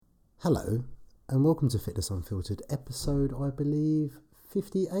Hello, and welcome to Fitness Unfiltered, episode, I believe,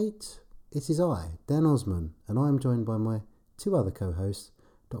 58. It is I, Dan Osman, and I am joined by my two other co-hosts,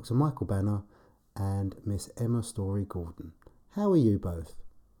 Dr. Michael Banner and Miss Emma Story-Gordon. How are you both?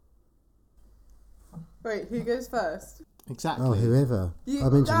 Wait, who goes first? Exactly. Oh, whoever. I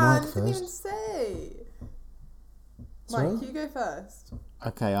mentioned Dan, Mike didn't even first. say. Sorry? Mike, you go first.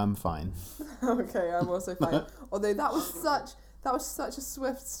 Okay, I'm fine. Okay, I'm also fine. Although that was such a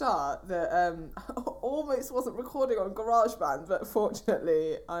swift start that I almost wasn't recording on GarageBand, but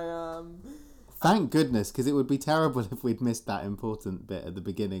fortunately I am. Thank goodness, because it would be terrible if we'd missed that important bit at the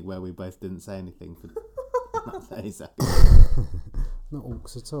beginning where we both didn't say anything for 30 seconds. Not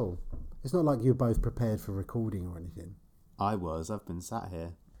awkward at all. It's not like you're both prepared for recording or anything. I've been sat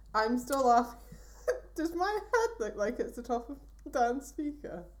here. I'm still laughing. Does my head look like it's the top of Dan's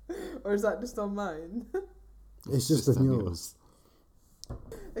speaker? Or is that just on mine? It's just on yours.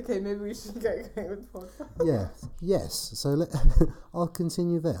 Okay, maybe we should get going with the podcast. Yes. So I'll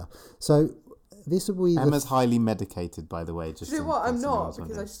continue there. So this will be Emma's highly medicated, by the way. Do you know what? I'm not,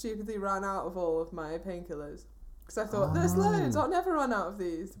 because I stupidly ran out of all of my painkillers. Because I thought, there's loads, I'll never run out of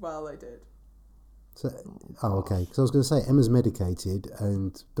these. Well, I did. Okay. Because I was going to say, Emma's medicated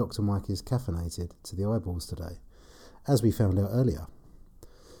and Dr. Mike is caffeinated to the eyeballs today, as we found out earlier.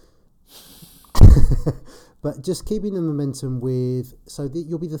 But just keeping the momentum with... So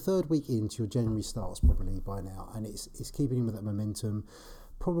you'll be the third week into your January starts probably by now, and it's keeping in with that momentum.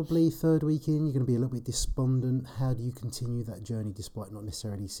 Probably third week in, you're going to be a little bit despondent. How do you continue that journey despite not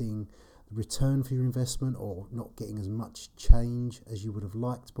necessarily seeing the return for your investment or not getting as much change as you would have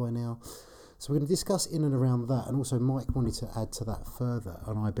liked by now? So we're going to discuss in and around that, and also Mike wanted to add to that further,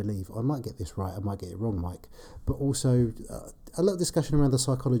 and I believe, I might get this right, I might get it wrong, Mike, but also a lot of discussion around the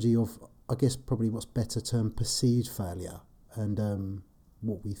psychology of, I guess, probably what's better termed perceived failure, and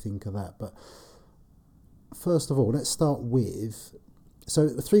what we think of that. But first of all, let's start with, so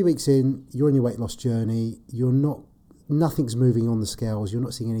 3 weeks in, you're on your weight loss journey, nothing's moving on the scales, you're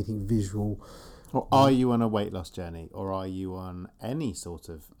not seeing anything visual. Or are you on a weight loss journey, or are you on any sort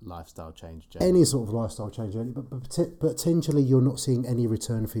of lifestyle change journey? Any sort of lifestyle change journey, but potentially you're not seeing any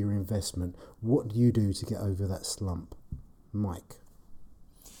return for your investment. What do you do to get over that slump, Mike?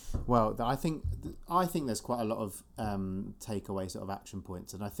 Well, I think there's quite a lot of takeaway sort of action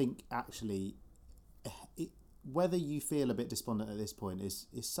points, and I think actually whether you feel a bit despondent at this point is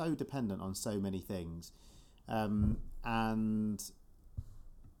so dependent on so many things, and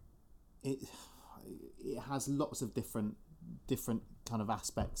it has lots of different kind of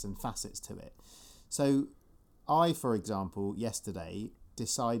aspects and facets to it. So I, for example, yesterday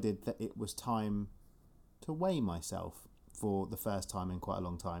decided that it was time to weigh myself for the first time in quite a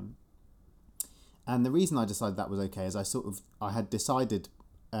long time. And the reason I decided that was okay is I had decided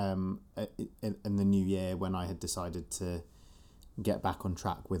in the new year, when I had decided to get back on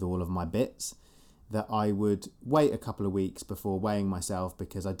track with all of my bits, that I would wait a couple of weeks before weighing myself,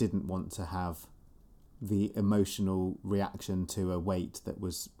 because I didn't want to have the emotional reaction to a weight that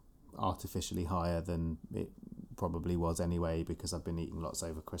was artificially higher than it probably was anyway, because I've been eating lots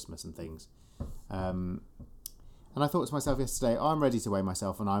over Christmas and things. And I thought to myself yesterday, I'm ready to weigh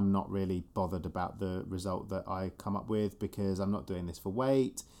myself, and I'm not really bothered about the result that I come up with, because I'm not doing this for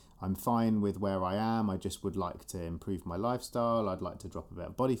weight. I'm fine with where I am. I just would like to improve my lifestyle. I'd like to drop a bit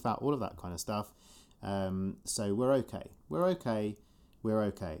of body fat, all of that kind of stuff. So we're okay,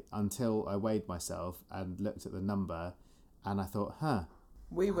 until I weighed myself and looked at the number, and I thought,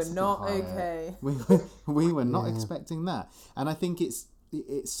 we were not okay. We were not expecting that. And I think it's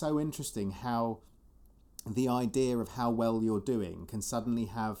so interesting how the idea of how well you're doing can suddenly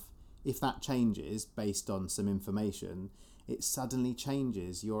have, if that changes based on some information, it suddenly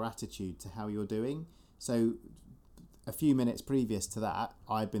changes your attitude to how you're doing. So a few minutes previous to that,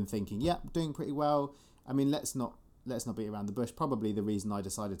 I'd been thinking, doing pretty well. I mean, let's not beat around the bush. Probably the reason I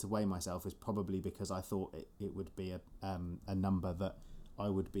decided to weigh myself is probably because I thought it would be a number that I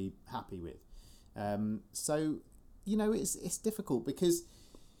would be happy with. So, it's difficult, because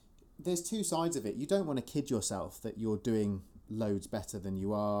there's two sides of it. You don't want to kid yourself that you're doing loads better than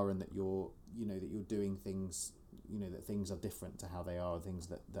you are, and that you're doing things, that things are different to how they are, things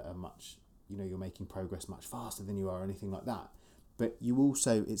that are much, you're making progress much faster than you are, or anything like that. But you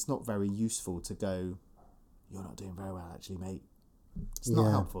also, it's not very useful to go, you're not doing very well actually, mate. It's not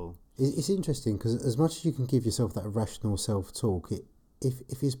helpful. It's interesting, because as much as you can give yourself that rational self-talk,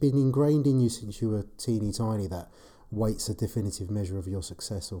 if it's been ingrained in you since you were teeny tiny that weight's a definitive measure of your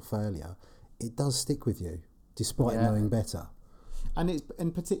success or failure, it does stick with you, despite knowing better.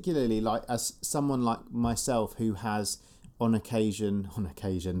 And particularly, like, as someone like myself who has on occasion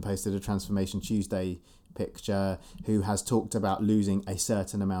posted a Transformation Tuesday picture, who has talked about losing a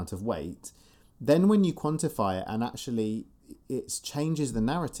certain amount of weight, then when you quantify it, and actually it changes the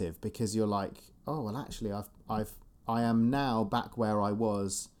narrative, because you're like, oh well, actually I am now back where I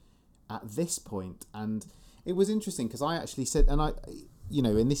was at this point. And it was interesting because I actually said, and I, you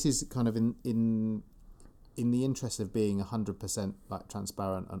know, and this is kind of in the interest of being 100% like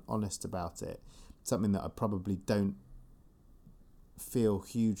transparent and honest about it, something that I probably don't feel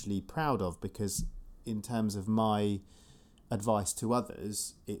hugely proud of, because in terms of my advice to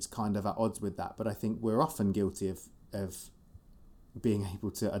others, it's kind of at odds with that. But I think we're often guilty of being able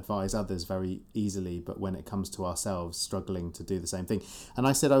to advise others very easily, but when it comes to ourselves, struggling to do the same thing. And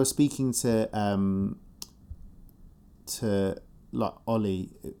I said I was speaking to like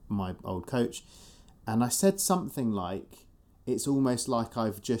Ollie, my old coach, and I said something like, it's almost like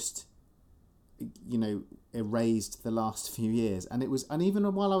I've just, you know, erased the last few years. And it was, and even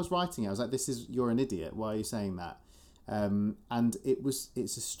while I was writing it, I was like, you're an idiot, why are you saying that? And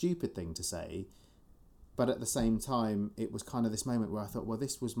it's a stupid thing to say, but at the same time, it was kind of this moment where I thought, well,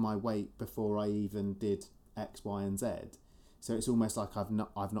 this was my weight before I even did X, Y, and Z. So it's almost like I've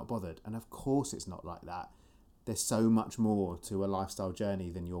not bothered. And of course it's not like that. There's so much more to a lifestyle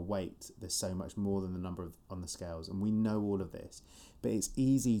journey than your weight. There's so much more than the number on the scales. And we know all of this. But it's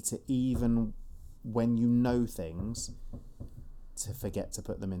easy to, even when you know things, to forget to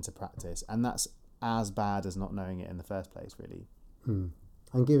put them into practice. And that's as bad as not knowing it in the first place, really.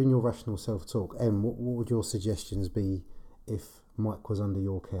 And given your rational self-talk, what would your suggestions be if Mike was under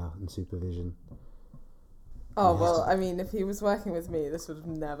your care and supervision? Oh, well, I mean, if he was working with me, this would have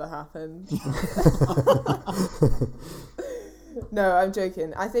never happened. No, I'm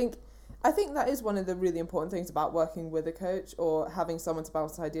joking. I think that is one of the really important things about working with a coach or having someone to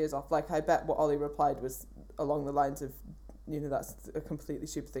bounce ideas off. Like, I bet what Ollie replied was along the lines of, you know, that's a completely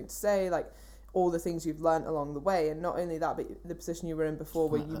stupid thing to say. Like, all the things you've learnt along the way, and not only that, but the position you were in before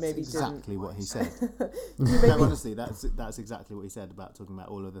where you maybe exactly didn't... what he said. No, honestly, that's exactly what he said, about talking about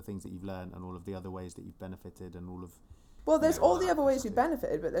all of the things that you've learnt and all of the other ways that you've benefited and all of... Well, there's all the other ways you've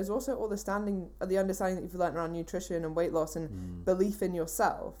benefited, but there's also all the understanding that you've learnt around nutrition and weight loss and belief in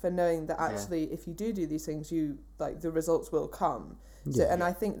yourself, and knowing that actually if you do these things, you like the results will come. So, and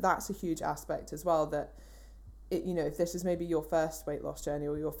I think that's a huge aspect as well, that it, you know, if this is maybe your first weight loss journey,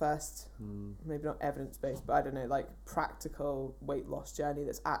 or your first, maybe not evidence-based, but I don't know, like practical weight loss journey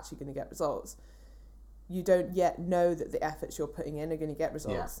that's actually going to get results, you don't yet know that the efforts you're putting in are going to get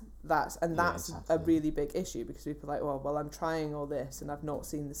results. That's exactly a really big issue, because people are like, well, I'm trying all this and I've not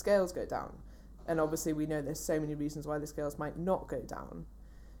seen the scales go down. And obviously we know there's so many reasons why the scales might not go down.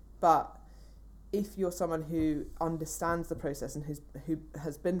 But if you're someone who understands the process and who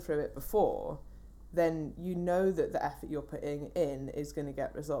has been through it before, then you know that the effort you're putting in is going to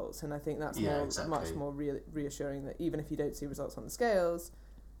get results. And I think that's much more reassuring, that even if you don't see results on the scales,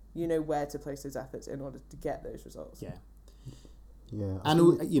 you know where to place those efforts in order to get those results. Yeah,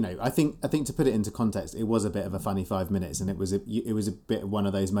 and you know, I think to put it into context, it was a bit of a funny 5 minutes, and it was a bit of one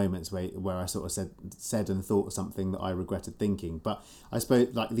of those moments where I sort of said and thought something that I regretted thinking. But I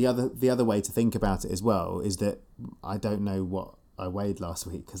suppose like the other way to think about it as well is that I don't know what I weighed last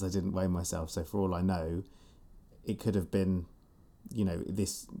week, because I didn't weigh myself. So for all I know, it could have been, you know,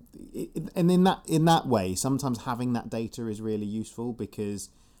 this. And in that way, sometimes having that data is really useful, because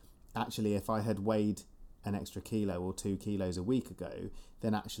actually, if I had weighed an extra kilo or 2 kilos a week ago,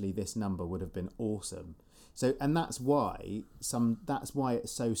 then actually this number would have been awesome. So, and that's why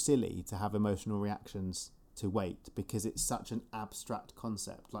it's so silly to have emotional reactions to weight, because it's such an abstract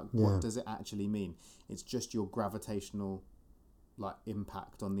concept. Like, what does it actually mean? It's just your gravitational like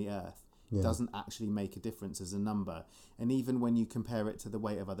impact on the earth. It doesn't actually make a difference as a number. And even when you compare it to the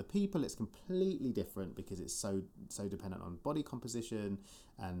weight of other people, it's completely different, because it's so dependent on body composition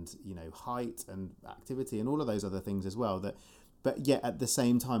and, you know, height and activity and all of those other things as well. But yet at the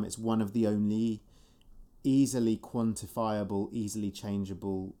same time, it's one of the only easily quantifiable, easily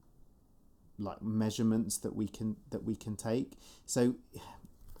changeable like measurements that we can take. So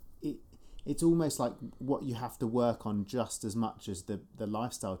it's almost like what you have to work on just as much as the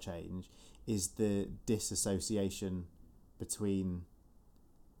lifestyle change is the disassociation between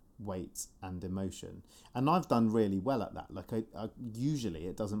weight and emotion. And I've done really well at that. Like I usually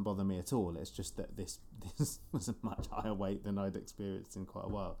it doesn't bother me at all. It's just that this was a much higher weight than I'd experienced in quite a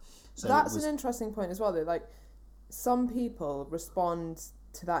while. So that's an interesting point as well, though. Like, some people respond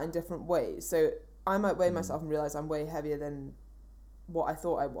to that in different ways. So I might weigh myself and realise I'm way heavier than what I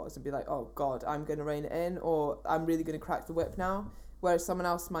thought I was, and be like, oh God, I'm going to rein it in, or I'm really going to crack the whip now. Whereas someone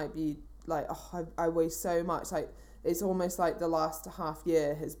else might be like, oh, I weigh so much. Like, it's almost like the last half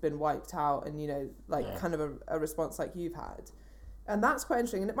year has been wiped out, and kind of a response like you've had. And that's quite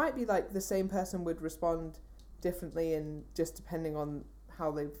interesting. And it might be like the same person would respond differently, and just depending on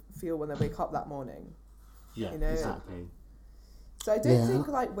how they feel when they wake up that morning. Yeah, exactly. So I don't think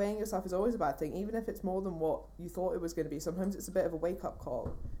like weighing yourself is always a bad thing, even if it's more than what you thought it was going to be. Sometimes it's a bit of a wake-up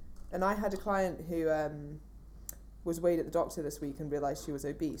call. And I had a client who was weighed at the doctor this week and realised she was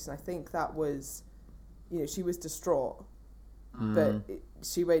obese. And I think that was, she was distraught. But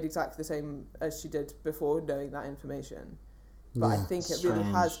she weighed exactly the same as she did before knowing that information. But I think it really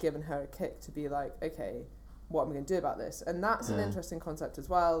has given her a kick to be like, okay, what am I going to do about this? And that's an interesting concept as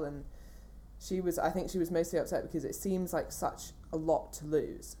well. And I think she was mostly upset because it seems like such a lot to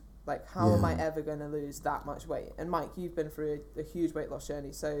lose. Like, how am I ever going to lose that much weight? And Mike, you've been through a huge weight loss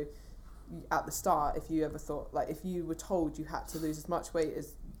journey. So at the start, if you ever thought, like, if you were told you had to lose as much weight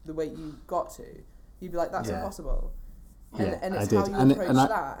as the weight you got to, you'd be like, that's impossible. And it's how you approach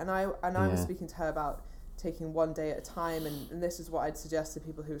that. And I was speaking to her about taking one day at a time. And this is what I'd suggest to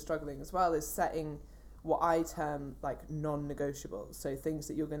people who are struggling as well, is setting what I term like non-negotiables. So things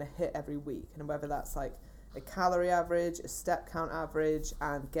that you're going to hit every week. And whether that's like a calorie average, a step count average,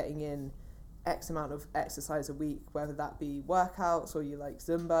 and getting in X amount of exercise a week, whether that be workouts or you like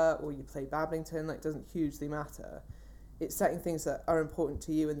Zumba or you play badminton, like, doesn't hugely matter. It's setting things that are important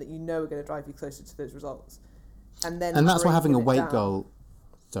to you and that you know are going to drive you closer to those results. And that's why having a weight goal,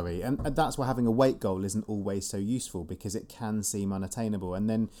 and that's why having a weight goal isn't always so useful, because it can seem unattainable. And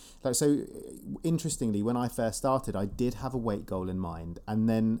then, interestingly, when I first started, I did have a weight goal in mind, and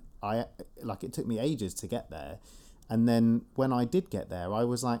then it took me ages to get there. And then when I did get there, I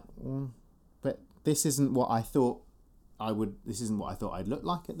was like, but this isn't what I thought I would. This isn't what I thought I'd look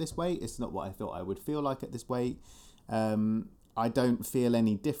like at this weight. It's not what I thought I would feel like at this weight. I don't feel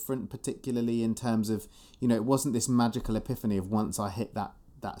any different, particularly in terms of, it wasn't this magical epiphany of once I hit that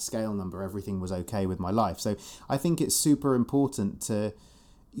scale number, everything was okay with my life. So I think it's super important to,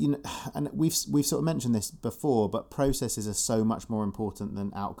 and we've sort of mentioned this before, but processes are so much more important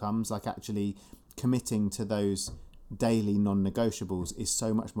than outcomes. Like, actually committing to those daily non-negotiables is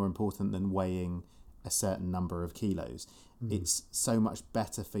so much more important than weighing a certain number of kilos. It's so much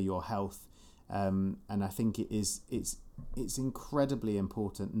better for your health. And I think it's incredibly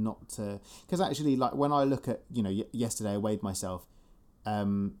important not to, because actually, like, when I look at, yesterday I weighed myself.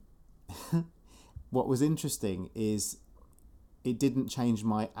 What was interesting is it didn't change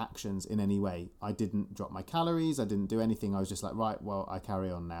my actions in any way. I didn't drop my calories. I didn't do anything. I was just like, right, well, I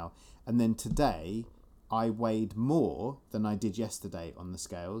carry on now. And then today I weighed more than I did yesterday on the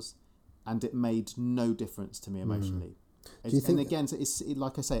scales, and it made no difference to me emotionally. And again, it's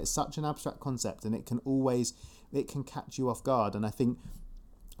like I say, it's such an abstract concept, and it can catch you off guard. And I think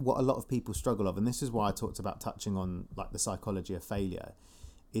what a lot of people struggle of, and this is why I talked about touching on like the psychology of failure,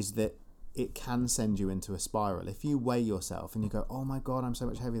 is that it can send you into a spiral. If you weigh yourself and you go, oh my God, I'm so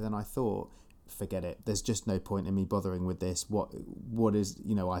much heavier than I thought, forget it. There's just no point in me bothering with this. What is,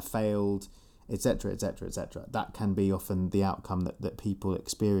 I failed, etc., etc., etc. That can be often the outcome that people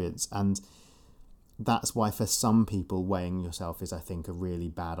experience. And that's why for some people weighing yourself is, I think, a really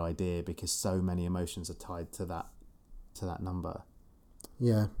bad idea, because so many emotions are tied to that number.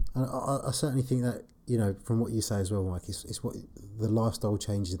 Yeah, and I certainly think that, from what you say as well, Mike, it's what the lifestyle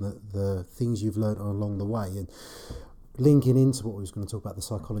changes and the things you've learned along the way. And linking into what we was going to talk about, the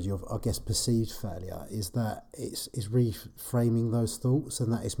psychology of, I guess, perceived failure, is that it's reframing those thoughts,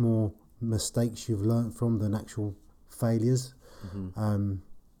 and that it's more mistakes you've learned from than actual failures.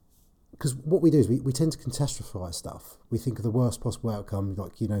 Because what we do is we tend to catastrophize stuff. We think of the worst possible outcome,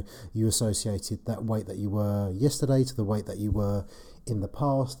 like, you associated that weight that you were yesterday to the weight that you were in the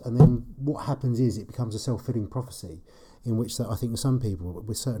past, and then what happens is it becomes a self-fulfilling prophecy, in which that I think some people,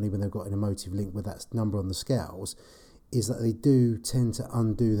 certainly when they've got an emotive link with that number on the scales, is that they do tend to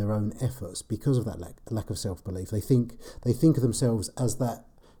undo their own efforts because of that lack of self-belief. They think of themselves as that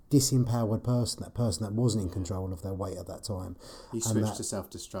disempowered person, that person that wasn't in control of their weight at that time. You switch to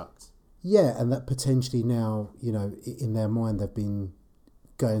self-destruct. Yeah, and that potentially now, in their mind, they've been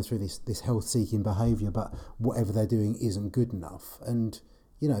going through this health-seeking behaviour, but whatever they're doing isn't good enough. And,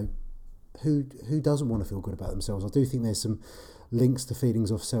 who doesn't want to feel good about themselves? I do think there's some links to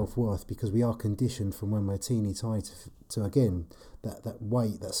feelings of self-worth, because we are conditioned from when we're teeny tiny to again, that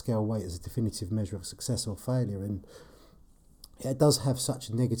weight, that scale weight, is a definitive measure of success or failure. And it does have such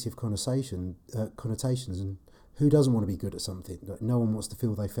negative connotations, and who doesn't want to be good at something? No one wants to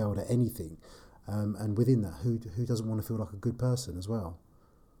feel they failed at anything. And within that, who doesn't want to feel like a good person as well?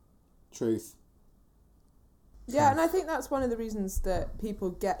 Truth. Yeah, and I think that's one of the reasons that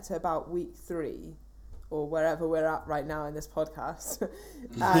people get to about week 3 or wherever we're at right now in this podcast,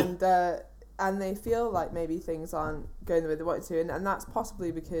 and they feel like maybe things aren't going the way they want to, and that's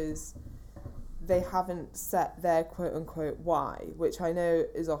possibly because they haven't set their quote unquote why, which I know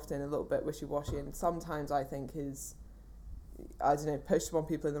is often a little bit wishy-washy, and sometimes I think is, I don't know, pushed upon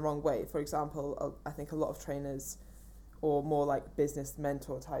people in the wrong way. For example, I think a lot of trainers or more like business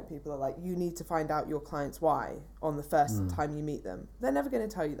mentor type people are like, you need to find out your client's why on the first time you meet them. They're never going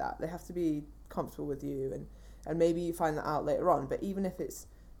to tell you that. They have to be comfortable with you, and maybe you find that out later on. But even if it's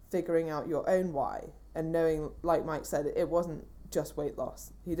figuring out your own why and knowing, like Mike said, it wasn't just weight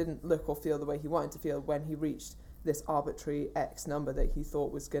loss. He didn't look or feel the way he wanted to feel when he reached this arbitrary X number that he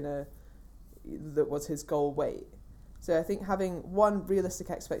thought that was his goal weight. So I think having, one, realistic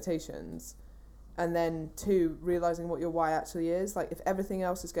expectations, and then 2, realising what your why actually is. Like, if everything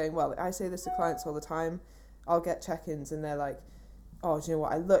else is going well, like I say this to clients all the time, I'll get check-ins and they're like, oh, do you know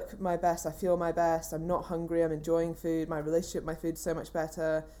what, I look my best, I feel my best, I'm not hungry, I'm enjoying food, my relationship with my food's so much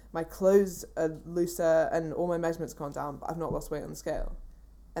better, my clothes are looser, and all my measurements gone down, but I've not lost weight on the scale.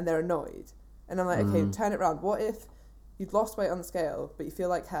 And they're annoyed. And I'm like, okay, turn it around. What if you've lost weight on the scale, but you feel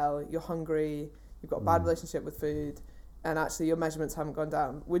like hell, you're hungry, you've got a bad relationship with food, and actually your measurements haven't gone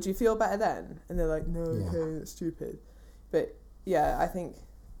down? Would you feel better then? And they're like, no, okay, that's stupid. But yeah, I think...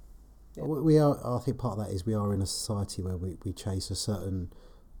 Yeah. I think part of that is we are in a society where we chase a certain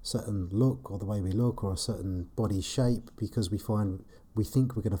look, or the way we look, or a certain body shape, because we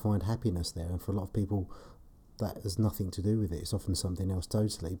think we're going to find happiness there. And for a lot of people, that has nothing to do with it. It's often something else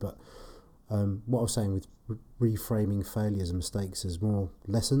totally. But what I was saying with reframing failures and mistakes as more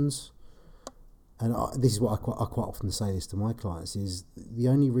lessons, and this is what I quite often say this to my clients, is the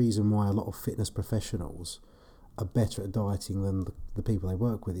only reason why a lot of fitness professionals are better at dieting than the people they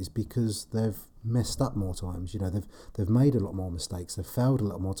work with is because they've messed up more times. You know, they've made a lot more mistakes, they've failed a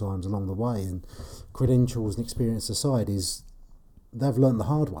lot more times along the way, and credentials and experience aside, is they've learned the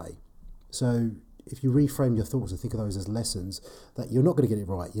hard way. So if you reframe your thoughts and think of those as lessons, that you're not going to get it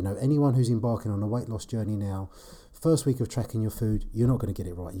right. You know, anyone who's embarking on a weight loss journey now, first week of tracking your food, you're not going to get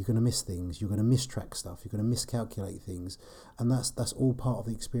it right. You're going to miss things. You're going to mistrack stuff. You're going to miscalculate things, and that's all part of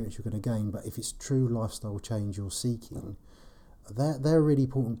the experience you're going to gain. But if it's true lifestyle change you're seeking, they're a really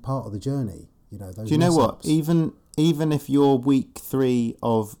important part of the journey. You know, those. Do you know what? Even if you're week 3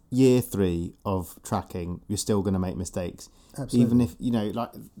 of year 3 of tracking, you're still going to make mistakes. Absolutely. Even if, you know,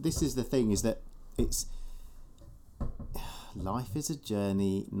 like, this is the thing, is that it's life is a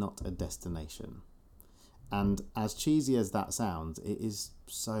journey, not a destination. And as cheesy as that sounds, it is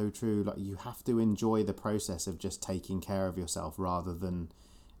so true. Like, you have to enjoy the process of just taking care of yourself, rather than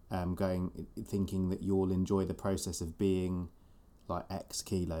thinking that you'll enjoy the process of being like X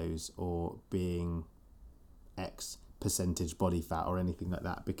kilos or being X percentage body fat or anything like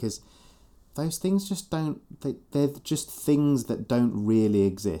that, because those things just don't. They're just things that don't really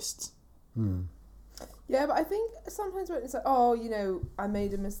exist. Yeah, but I think sometimes when it's like, oh, you know, I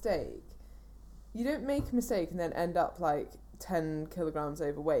made a mistake. You don't make a mistake and then end up like 10 kilograms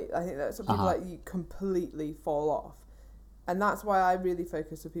overweight. I think that's what people like, you completely fall off. And that's why I really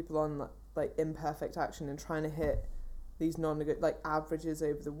focus with people on like imperfect action and trying to hit these like averages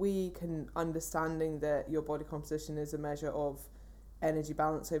over the week, and understanding that your body composition is a measure of energy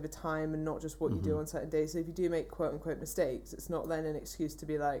balance over time and not just what you do on certain days. So if you do make quote unquote mistakes, it's not then an excuse to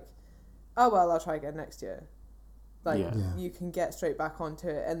be like, oh, well, I'll try again next year. Like, you can get straight back onto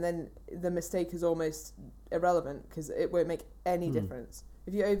it, and then the mistake is almost irrelevant because it won't make any difference.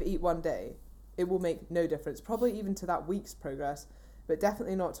 If you overeat one day, it will make no difference, probably even to that week's progress, but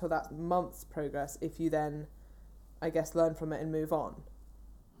definitely not to that month's progress if you then, I guess, learn from it and move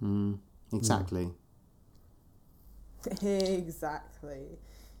on. Exactly. Exactly.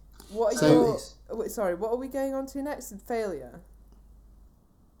 What are what are we going on to next? Failure.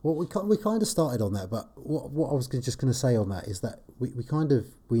 Well, we kind of started on that, but what I was just going to say on that is that we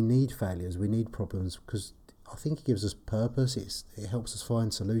need failures, we need problems, because I think it gives us purpose. It helps us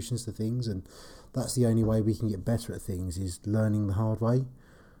find solutions to things, and that's the only way we can get better at things, is learning the hard way.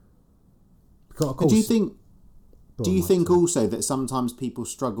 Of course, do you think also that sometimes people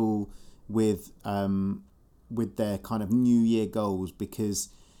struggle with their kind of New Year goals, because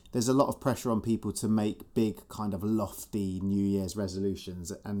there's a lot of pressure on people to make big kind of lofty New Year's resolutions,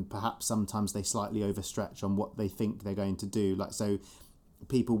 and perhaps sometimes they slightly overstretch on what they think they're going to do. Like, so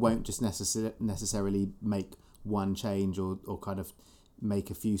people won't just necessarily make one change or kind of make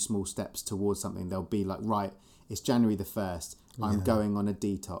a few small steps towards something. They'll be like, right, it's January the 1st. I'm going on a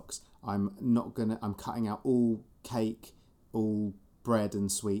detox. I'm cutting out all cake, all bread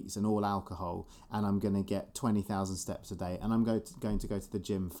and sweets and all alcohol, and I'm going to get 20,000 steps a day, and I'm going to go to the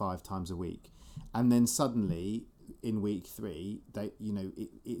gym 5 times a week. and then suddenly in week 3,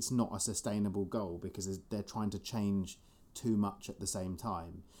 it's not a sustainable goal because they're trying to change too much at the same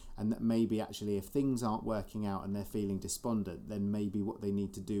time, and that maybe actually if things aren't working out and they're feeling despondent, then maybe what they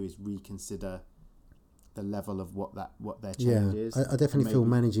need to do is reconsider the level of what their change is. I definitely feel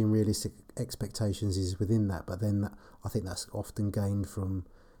managing realistic expectations is within that, but then I think that's often gained from,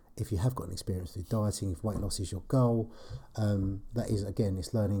 if you have got an experience with dieting, if weight loss is your goal, that is, again,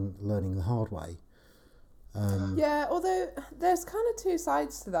 it's learning the hard way. Yeah, although there's kind of two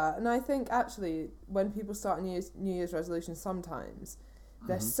sides to that, and I think actually when people start New Year's resolutions, sometimes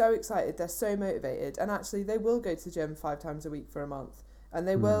they're so excited, they're so motivated, and actually they will go to the gym 5 times a week for a month, and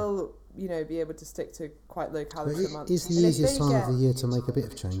they will, be able to stick to quite low calories a month. It's the easiest time of the year to make a bit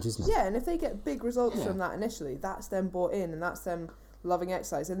of change, isn't it? Yeah, and if they get big results from that initially, that's them bought in, and that's them loving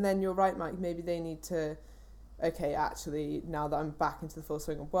exercise. And then you're right, Mike, maybe they need to, okay, actually, now that I'm back into the full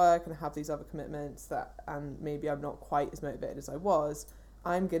swing of work and I have these other commitments and maybe I'm not quite as motivated as I was,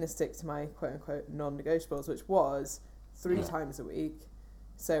 I'm going to stick to my quote-unquote non-negotiables, which was 3 times a week.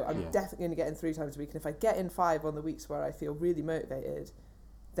 So I'm definitely going to get in 3 times a week. And if I get in 5 on the weeks where I feel really motivated,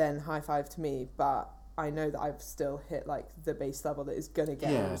 then high five to me. But I know that I've still hit like the base level that is going to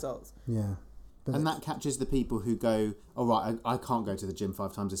get the results. Yeah. And that catches the people who go, all right, I can't go to the gym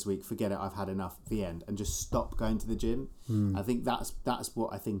 5 times this week. Forget it. I've had enough. The end. And just stop going to the gym. I think that's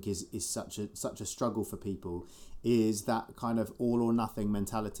what I think is such a struggle for people, is that kind of all or nothing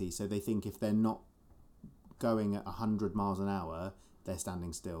mentality. So they think if they're not going at 100 miles an hour, they're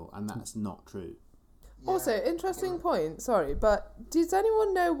standing still, and that's not true. Also, interesting point. Sorry, but does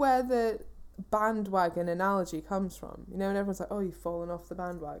anyone know where the bandwagon analogy comes from? You know, when everyone's like, "Oh, you've fallen off the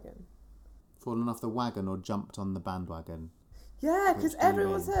bandwagon." Fallen off the wagon or jumped on the bandwagon? Yeah, because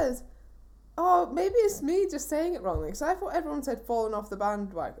everyone says, oh, maybe it's me just saying it wrongly, because I thought everyone said fallen off the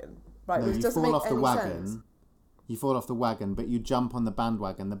bandwagon, right? No, which doesn't make any sense. You fall off the wagon, but you jump on the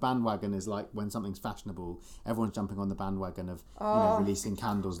bandwagon. The bandwagon is like when something's fashionable, everyone's jumping on the bandwagon of releasing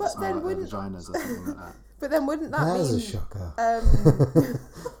candles that smell like their vaginas or something like that. But then wouldn't that mean... That's a shocker.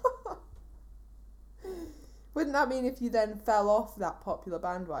 Wouldn't that mean if you then fell off that popular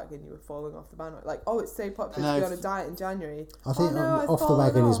bandwagon, you were falling off the bandwagon? Like, oh, it's so popular to be on a diet in January. I think off the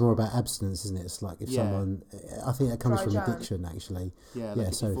wagon is more about abstinence, isn't it? It's like if someone... I think that comes from addiction, actually. Yeah, like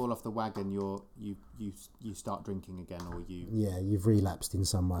if you fall off the wagon, you start drinking again, or you... Yeah, you've relapsed in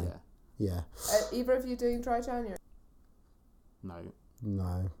some way. Yeah. Either of you doing dry January?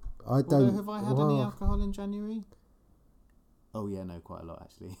 No. I don't... Have I had any alcohol in January? Oh, yeah, no, quite a lot,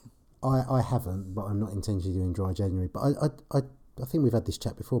 actually. I haven't, but I'm not intentionally doing dry January. But I think we've had this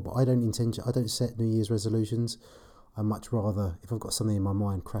chat before, but I don't set New Year's resolutions. I much rather, if I've got something in my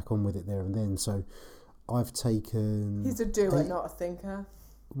mind, crack on with it there and then. So I've taken... He's a doer, not a thinker.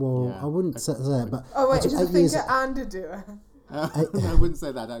 Well, I wouldn't say that, but... Oh, wait, he's a thinker and a doer. I wouldn't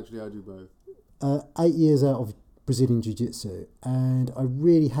say that, actually. I do both. 8 years out of Brazilian Jiu-Jitsu, and I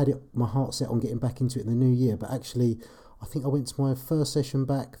really had my heart set on getting back into it in the new year, but actually... I think I went to my first session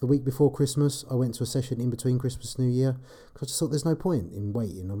back the week before Christmas. I went to a session in between Christmas and New Year because I just thought there's no point in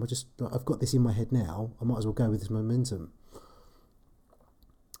waiting. I've got this in my head now. I might as well go with this momentum.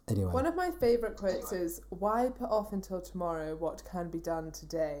 Anyway. One of my favourite quotes is, why put off until tomorrow what can be done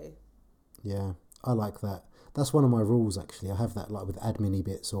today? Yeah, I like that. That's one of my rules, actually. I have that like with admin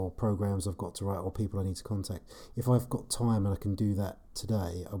bits or programs I've got to write or people I need to contact. If I've got time and I can do that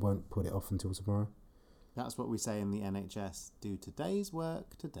today, I won't put it off until tomorrow. That's what we say in the NHS. Do today's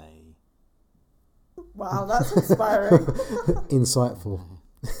work today. Wow, that's inspiring. Insightful.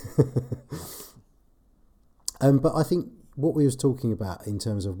 But I think what we was talking about in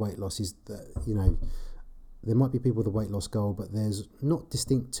terms of weight loss is that, there might be people with a weight loss goal, but there's not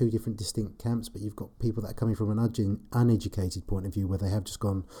two different distinct camps, but you've got people that are coming from an uneducated point of view where they have just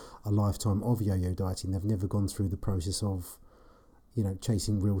gone a lifetime of yo-yo dieting. They've never gone through the process of,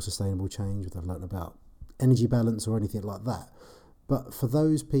 chasing real sustainable change. They've learned about energy balance or anything like that. But for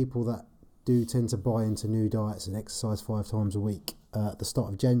those people that do tend to buy into new diets and exercise 5 times a week at the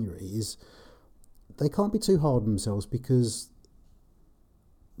start of January, is they can't be too hard on themselves because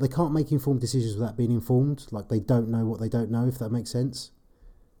they can't make informed decisions without being informed. Like, they don't know what they don't know, if that makes sense.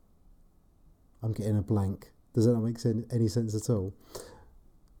 I'm getting a blank. Does that not make any sense at all?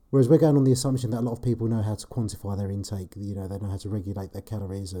 Whereas we're going on the assumption that a lot of people know how to quantify their intake, they know how to regulate their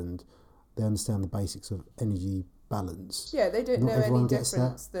calories and they understand the basics of energy balance. Yeah, they don't know any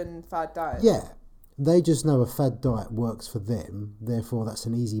difference than fad diets. Yeah, they just know a fad diet works for them, therefore that's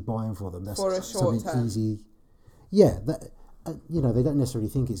an easy buy-in for them. That's for a short term. Easy. Yeah, they don't necessarily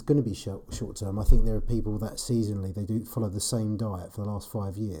think it's going to be short term. I think there are people that seasonally they do follow the same diet for the last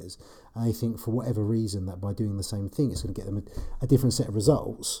 5 years, and they think for whatever reason that by doing the same thing it's going to get them a different set of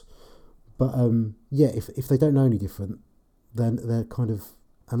results. But if they don't know any different, then they're kind of,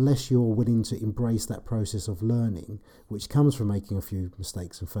 unless you're willing to embrace that process of learning, which comes from making a few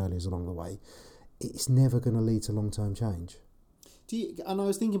mistakes and failures along the way, it's never going to lead to long-term change. And I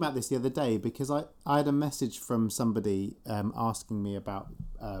was thinking about this the other day because I had a message from somebody asking me about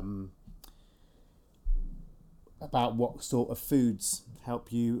what sort of foods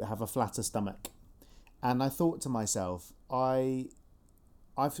help you have a flatter stomach, and I thought to myself,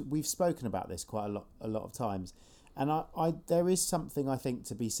 we've spoken about this quite a lot of times, and I there is something I think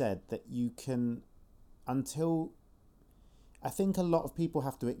to be said that you can, until I think a lot of people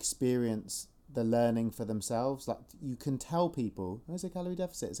have to experience the learning for themselves. Like, you can tell people, it's a calorie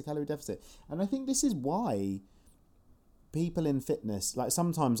deficit, and I think this is why people in fitness, like,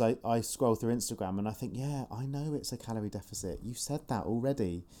 sometimes I scroll through Instagram and I think, yeah, I know it's a calorie deficit, you said that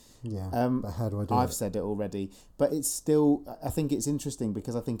already. But how do I do it? I've said it already, but it's still, I think it's interesting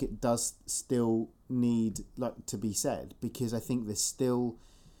because I think it does still need, like, to be said, because I think there's still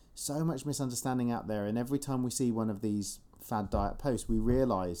so much misunderstanding out there, and every time we see one of these fad diet posts, we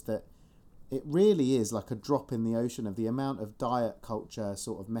realise that it really is like a drop in the ocean of the amount of diet culture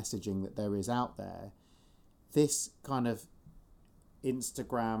sort of messaging that there is out there. This kind of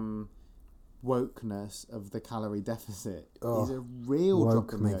Instagram wokeness of the calorie deficit is a real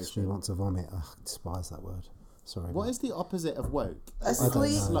drop in the ocean. Woke makes me want to vomit. I despise that word. Sorry. What is the opposite of woke?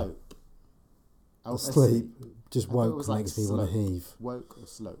 Asleep. Slope. Asleep. Just woke makes me want to heave. Woke or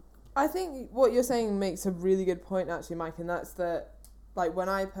slope? I think what you're saying makes a really good point, actually, Mike, and that's that, like, when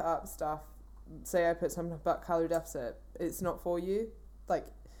I put up stuff, say I put something about calorie deficit, it's not for you, like,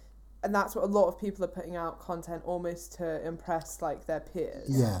 and that's what a lot of people are putting out content almost to impress, like, their peers.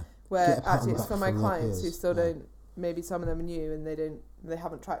 Yeah. Where actually it's for my clients who still don't, maybe some of them are new and they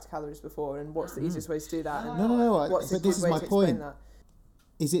haven't tracked calories before, and what's the easiest way to do that? No. But this is my point.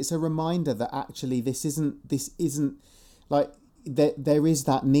 Is it's a reminder that actually this isn't like there is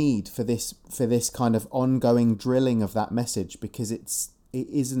that need for this kind of ongoing drilling of that message, because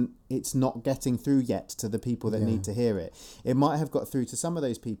it's not getting through yet to the people that need to hear it. It might have got through to some of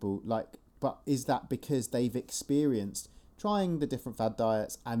those people, but is that because they've experienced trying the different fad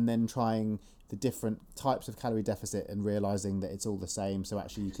diets and then trying the different types of calorie deficit and realising that it's all the same, so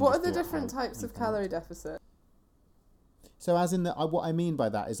actually you can What are the different types of calorie deficit? So as in what I mean by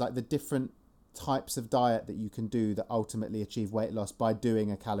that is, like, the different types of diet that you can do that ultimately achieve weight loss by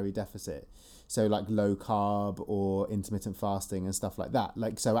doing a calorie deficit. So, like, low carb or intermittent fasting and stuff like that.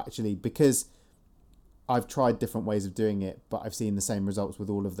 Like, so actually, because I've tried different ways of doing it, but I've seen the same results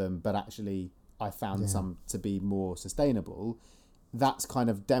with all of them, but actually I found some to be more sustainable, that's kind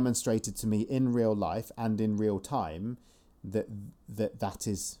of demonstrated to me in real life and in real time that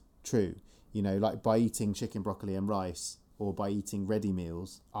is true. You know, like, by eating chicken, broccoli and rice, or by eating ready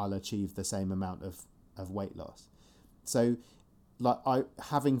meals, I'll achieve the same amount of weight loss. So, like,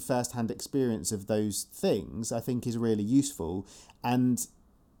 having first-hand experience of those things, I think, is really useful, and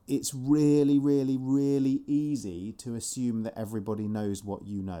it's really, really, really easy to assume that everybody knows what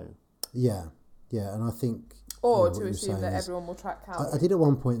you know. Yeah, and I think... Or to assume that everyone will track calories. I did at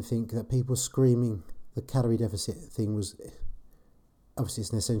one point think that people screaming the calorie deficit thing was... Obviously,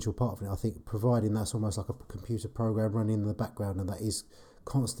 it's an essential part of it. I think providing that's almost like a computer program running in the background, and that is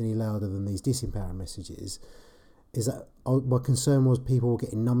constantly louder than these disempowering messages, is that my concern was people were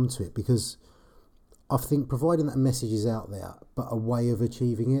getting numb to it, because I think providing that message is out there, but a way of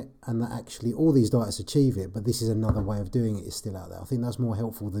achieving it, and that actually all these diets achieve it, but this is another way of doing it, is still out there. I think that's more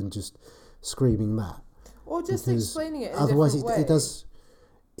helpful than just screaming that. Or just explaining it in otherwise a different way. It does,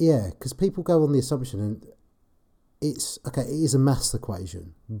 yeah, because people go on the assumption, and it's, okay, it is a maths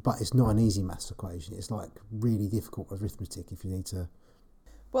equation, but it's not an easy maths equation. It's like really difficult arithmetic if you need to...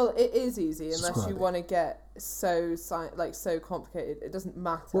 Well, it is easy unless you want to get so complicated. It doesn't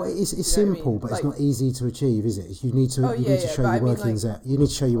matter. Well, it's simple, but it's not easy to achieve, is it? You need to show your workings out. You need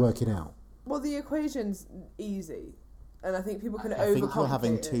to show your working out. Well, the equation's easy, and I think people can overcomplicate it. I think you're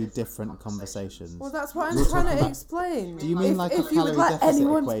having two different conversations. Well, that's what I'm trying to explain. Do you mean like a calorie deficit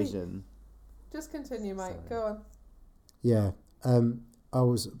equation? Just continue, Mike. Go on. Yeah.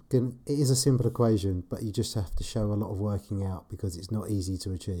 It is a simple equation, but you just have to show a lot of working out, because it's not easy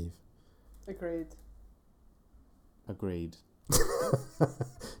to achieve. Agreed.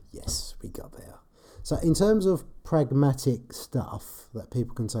 Yes, we got there. So in terms of pragmatic stuff that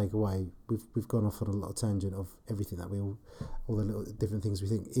people can take away, we've gone off on a lot of tangent of everything that we all the little different things we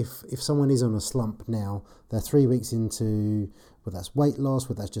think. If someone is on a slump now, they're 3 weeks into, whether that's weight loss,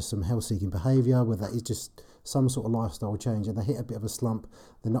 whether that's just some health seeking behaviour, whether that is just some sort of lifestyle change, and they hit a bit of a slump,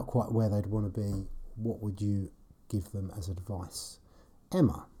 they're not quite where they'd want to be, what would you give them as advice?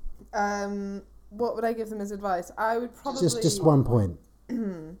 Emma? What would I give them as advice? I would probably... Just 1 point.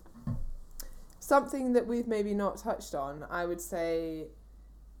 Something that we've maybe not touched on, I would say...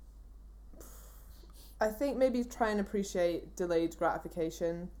 I think maybe try and appreciate delayed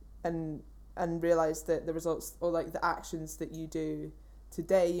gratification and realise that the results, or like the actions that you do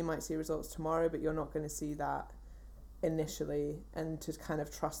today, you might see results tomorrow, but you're not going to see that initially, and to kind of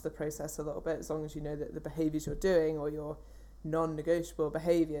trust the process a little bit, as long as you know that the behaviours you're doing or your non-negotiable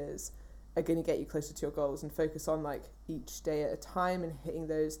behaviours are going to get you closer to your goals, and focus on like each day at a time and hitting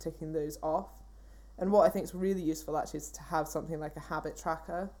those, ticking those off. And what I think is really useful actually is to have something like a habit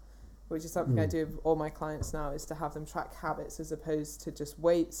tracker, which is something I do with all my clients now, is to have them track habits as opposed to just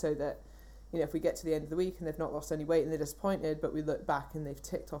weight, so that, you know, if we get to the end of the week and they've not lost any weight and they're disappointed, but we look back and they've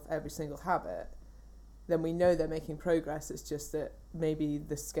ticked off every single habit, then we know they're making progress. It's just that maybe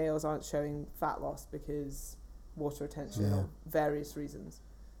the scales aren't showing fat loss because water retention or various reasons.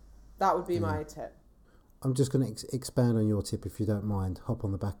 That would be my tip. I'm just going to expand on your tip, if you don't mind, hop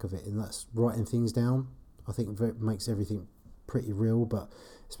on the back of it, and that's writing things down. I think it makes everything pretty real, but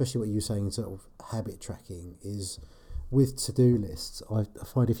especially what you're saying, sort of habit tracking, is with to-do lists. I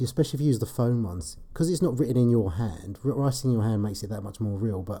find especially if you use the phone ones, because it's not written in your hand, writing in your hand makes it that much more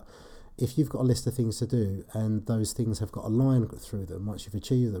real. But if you've got a list of things to do and those things have got a line through them once you've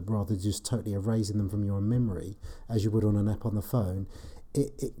achieved them, rather than just totally erasing them from your memory as you would on an app on the phone,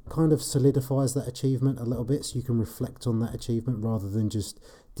 it kind of solidifies that achievement a little bit, so you can reflect on that achievement rather than just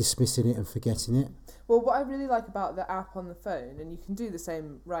dismissing it and forgetting it. Well, what I really like about the app on the phone, and you can do the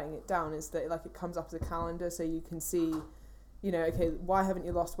same writing it down, is that like it comes up as a calendar, so you can see, you know, okay, why haven't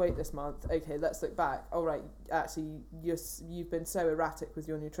you lost weight this month? Okay, let's look back. All right, actually, you've been so erratic with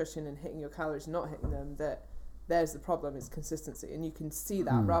your nutrition and hitting your calories and not hitting them, that there's the problem, is consistency. And you can see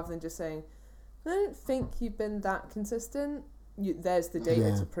that rather than just saying, I don't think you've been that consistent. There's the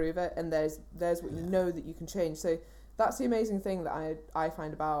data to prove it, and there's what you know that you can change. So that's the amazing thing that I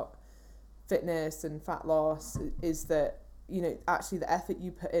find about fitness and fat loss, is that, you know, actually the effort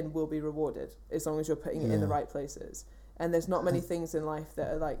you put in will be rewarded as long as you're putting it in the right places. And there's not many things in life that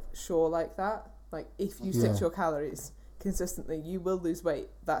are like sure like that. Like if you stick to your calories consistently, you will lose weight.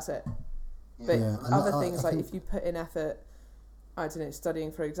 That's it. But other things, like if you put in effort, I don't know,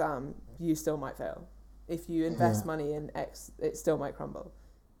 studying for exam, you still might fail. If you invest money in X, it still might crumble.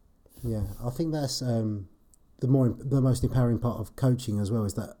 Yeah, I think that's the most empowering part of coaching as well,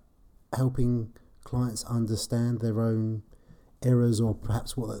 is that helping clients understand their own errors, or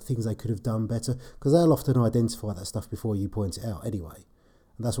perhaps what things they could have done better, because they'll often identify that stuff before you point it out anyway,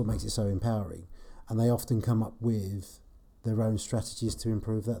 and that's what makes it so empowering. And they often come up with their own strategies to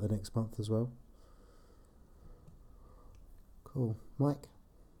improve that the next month as well. Cool. Mike?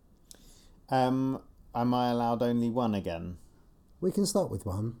 Am I allowed only one again? We can start with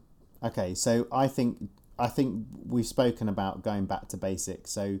one. Okay, so I think we've spoken about going back to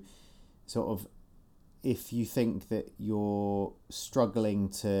basics. So sort of, if you think that you're struggling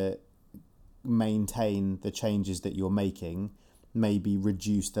to maintain the changes that you're making, maybe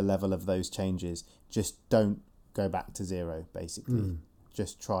reduce the level of those changes. Just don't go back to zero, basically.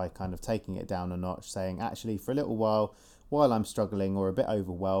 Just try kind of taking it down a notch, saying, actually, for a little while I'm struggling or a bit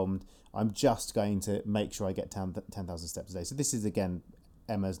overwhelmed, I'm just going to make sure I get 10,000 steps a day. So this is, again,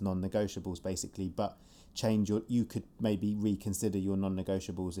 Emma's non-negotiables, basically, but you could maybe reconsider your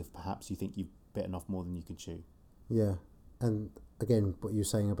non-negotiables if perhaps you think you've bitten off more than you can chew. Yeah, and again, what you're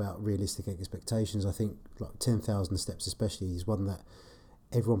saying about realistic expectations, I think like 10,000 steps especially is one that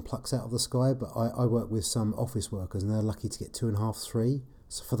everyone plucks out of the sky, but I work with some office workers and they're lucky to get 2.5, 3.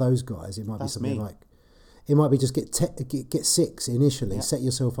 So for those guys, it might be something like, it might be just get 6 initially, set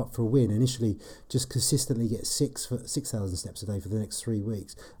yourself up for a win initially, just consistently get 6,000 steps a day for the next 3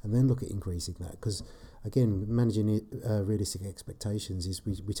 weeks, and then look at increasing that. Because again, managing realistic expectations is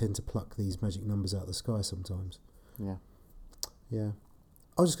we tend to pluck these magic numbers out of the sky sometimes. Yeah.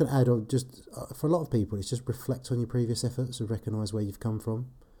 I was just going to add on, just for a lot of people, it's just reflect on your previous efforts and recognise where you've come from,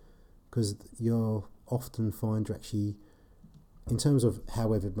 because you'll often find you're actually, in terms of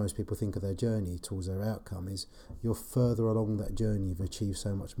however most people think of their journey towards their outcome, is you're further along that journey, you've achieved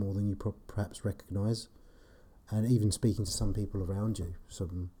so much more than you perhaps recognise. And even speaking to some people around you,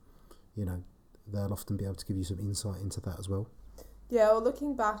 they'll often be able to give you some insight into that as well. Yeah, or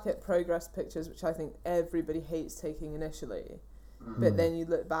looking back at progress pictures, which I think everybody hates taking initially, but then you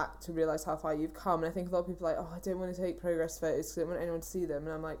look back to realise how far you've come. And I think a lot of people are like, oh, I don't want to take progress photos because I don't want anyone to see them.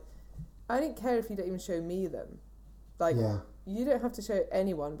 And I'm like, I don't care if you don't even show me them. Like, you don't have to show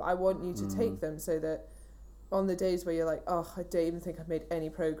anyone, but I want you to take them so that on the days where you're like, oh, I don't even think I've made any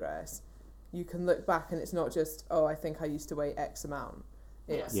progress, you can look back and it's not just, oh, I think I used to weigh X amount.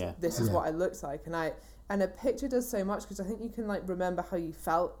 It's, this is what I looked like. And a picture does so much because I think you can like remember how you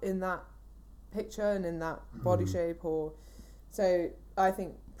felt in that picture and in that body shape. So I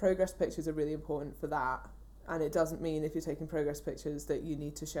think progress pictures are really important for that. And it doesn't mean if you're taking progress pictures that you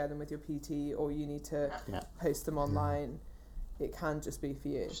need to share them with your PT or you need to post them online. It can just be for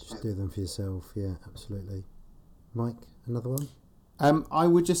you. Just do them for yourself. Yeah, absolutely. Mike, another one? I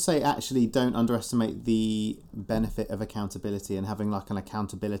would just say, actually, don't underestimate the benefit of accountability, and having like an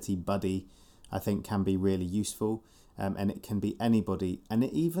accountability buddy, I think, can be really useful. And it can be anybody, and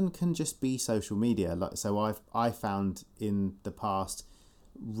it even can just be social media. Like, so I found in the past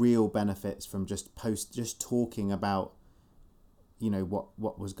real benefits from just talking about,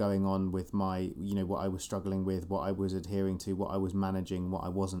 what was going on with my, what I was struggling with, what I was adhering to, what I was managing, what I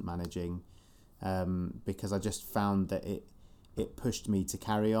wasn't managing, because I just found that it pushed me to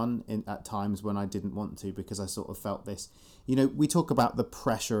carry on at times when I didn't want to, because I sort of felt this, we talk about the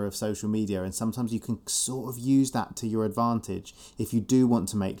pressure of social media, and sometimes you can sort of use that to your advantage if you do want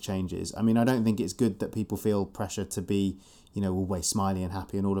to make changes. I mean, I don't think it's good that people feel pressure to be, always smiley and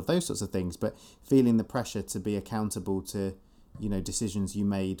happy and all of those sorts of things, but feeling the pressure to be accountable to, decisions you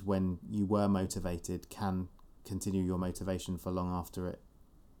made when you were motivated can continue your motivation for long after it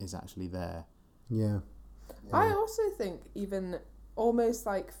is actually there. Yeah. I also think even almost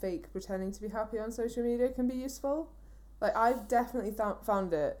like fake pretending to be happy on social media can be useful. Like, I've definitely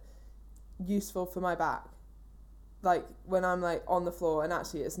found it useful for my back. Like, when I'm like on the floor, and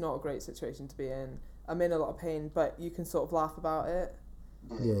actually it's not a great situation to be in. I'm in a lot of pain, but you can sort of laugh about it.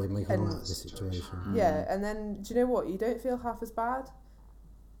 Yeah, you're making light of the situation. Yeah, and then, do you know what? You don't feel half as bad.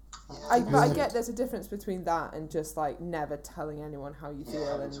 But I get there's a difference between that and just like never telling anyone how you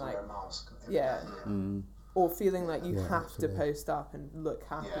feel and like or feeling like you have to post up and look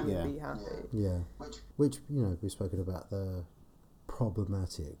happy and be happy. Yeah, which we've spoken about the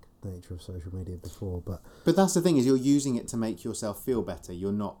problematic nature of social media before, but that's the thing, is you're using it to make yourself feel better.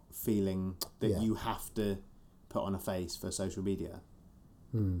 You're not feeling that you have to put on a face for social media.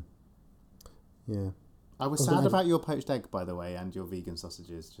 Yeah. I was sad about your poached egg, by the way, and your vegan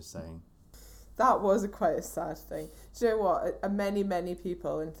sausages, just saying. That was quite a sad thing. Do you know what? Many, many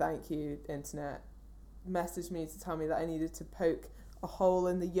people, and thank you, internet, messaged me to tell me that I needed to poke a hole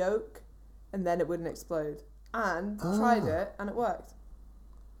in the yolk and then it wouldn't explode. And tried it, and it worked.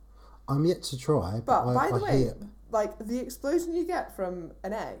 I'm yet to try. But by the way, like, the explosion you get from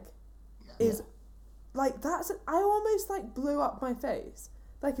an egg is, like, I almost, like, blew up my face.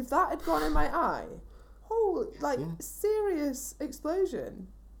 Like, if that had gone in my eye... serious explosion.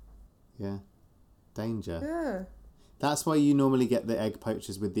 Yeah. Danger. Yeah. That's why you normally get the egg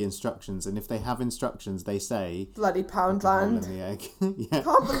poachers with the instructions, and if they have instructions, they say... Bloody Poundland. The egg.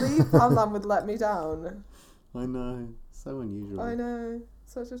 Can't believe Poundland would let me down. I know. So unusual. I know.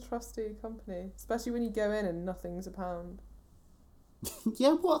 Such a trusty company. Especially when you go in and nothing's a pound.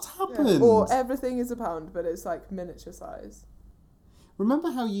 Yeah, what's happened? Yeah. Or everything is a pound, but it's like miniature size.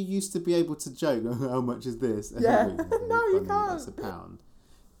 Remember how you used to be able to joke, how much is this? Yeah. No, you can't. It's a pound.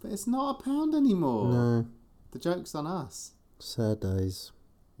 But it's not a pound anymore. No. The joke's on us. Sad days.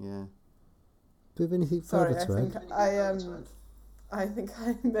 Yeah. Do you have anything further to add? I think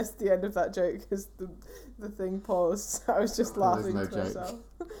I missed the end of that joke because the thing paused. I was just laughing to myself.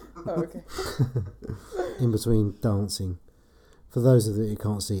 Oh, okay. In between dancing. For those of you who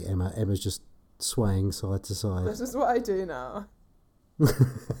can't see Emma's just swaying side to side. This is what I do now.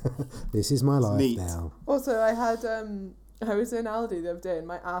 This is my life Neat. now. Also, I was in Aldi the other day and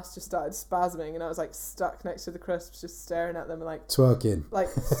my ass just started spasming and I was like stuck next to the crisps just staring at them and like twerking, like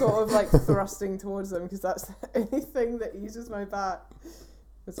sort of like thrusting towards them because that's the only thing that eases my back.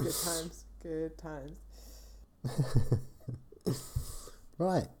 It's good times.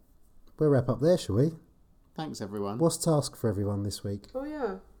 Right, we'll wrap up there, shall we? Thanks, everyone. What's task for everyone this week? Oh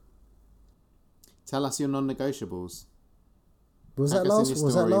yeah, tell us your non-negotiables. Was that last week's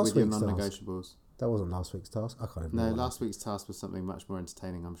task? Non-negotiables. That wasn't last week's task. I can't even No, remember. last week's task was something much more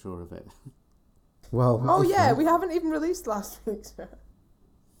entertaining, I'm sure of it. Well, oh yeah, we haven't even released last week's yet.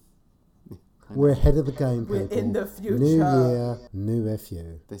 We're ahead of the game, people. We're in the future. New year, new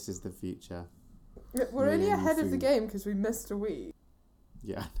FU. This is the future. We're only ahead of the game because we missed a week.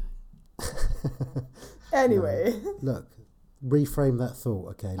 Yeah. Anyway. No. Look, reframe that thought.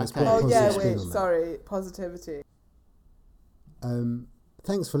 Okay, let's Okay. put a Oh positive yeah, spin wait, on that. sorry, positivity.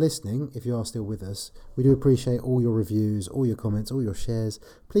 Thanks for listening. If you are still with us, we do appreciate all your reviews, all your comments, all your shares.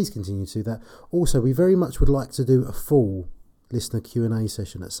 Please continue to do that. Also, we very much would like to do a full listener Q&A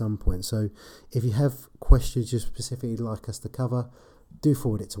session at some point. So if you have questions you specifically like us to cover, do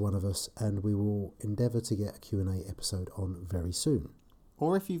forward it to one of us, and we will endeavour to get a Q&A episode on very soon.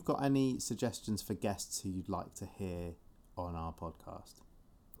 Or if you've got any suggestions for guests who you'd like to hear on our podcast.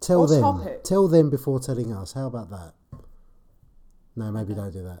 Tell Or them. topic. Tell them before telling us. How about that? No, maybe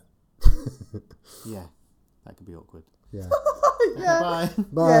don't do that. Yeah, that could be awkward. Yeah. Yeah. Bye.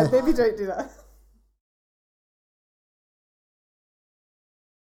 Bye. Yeah, maybe don't do that.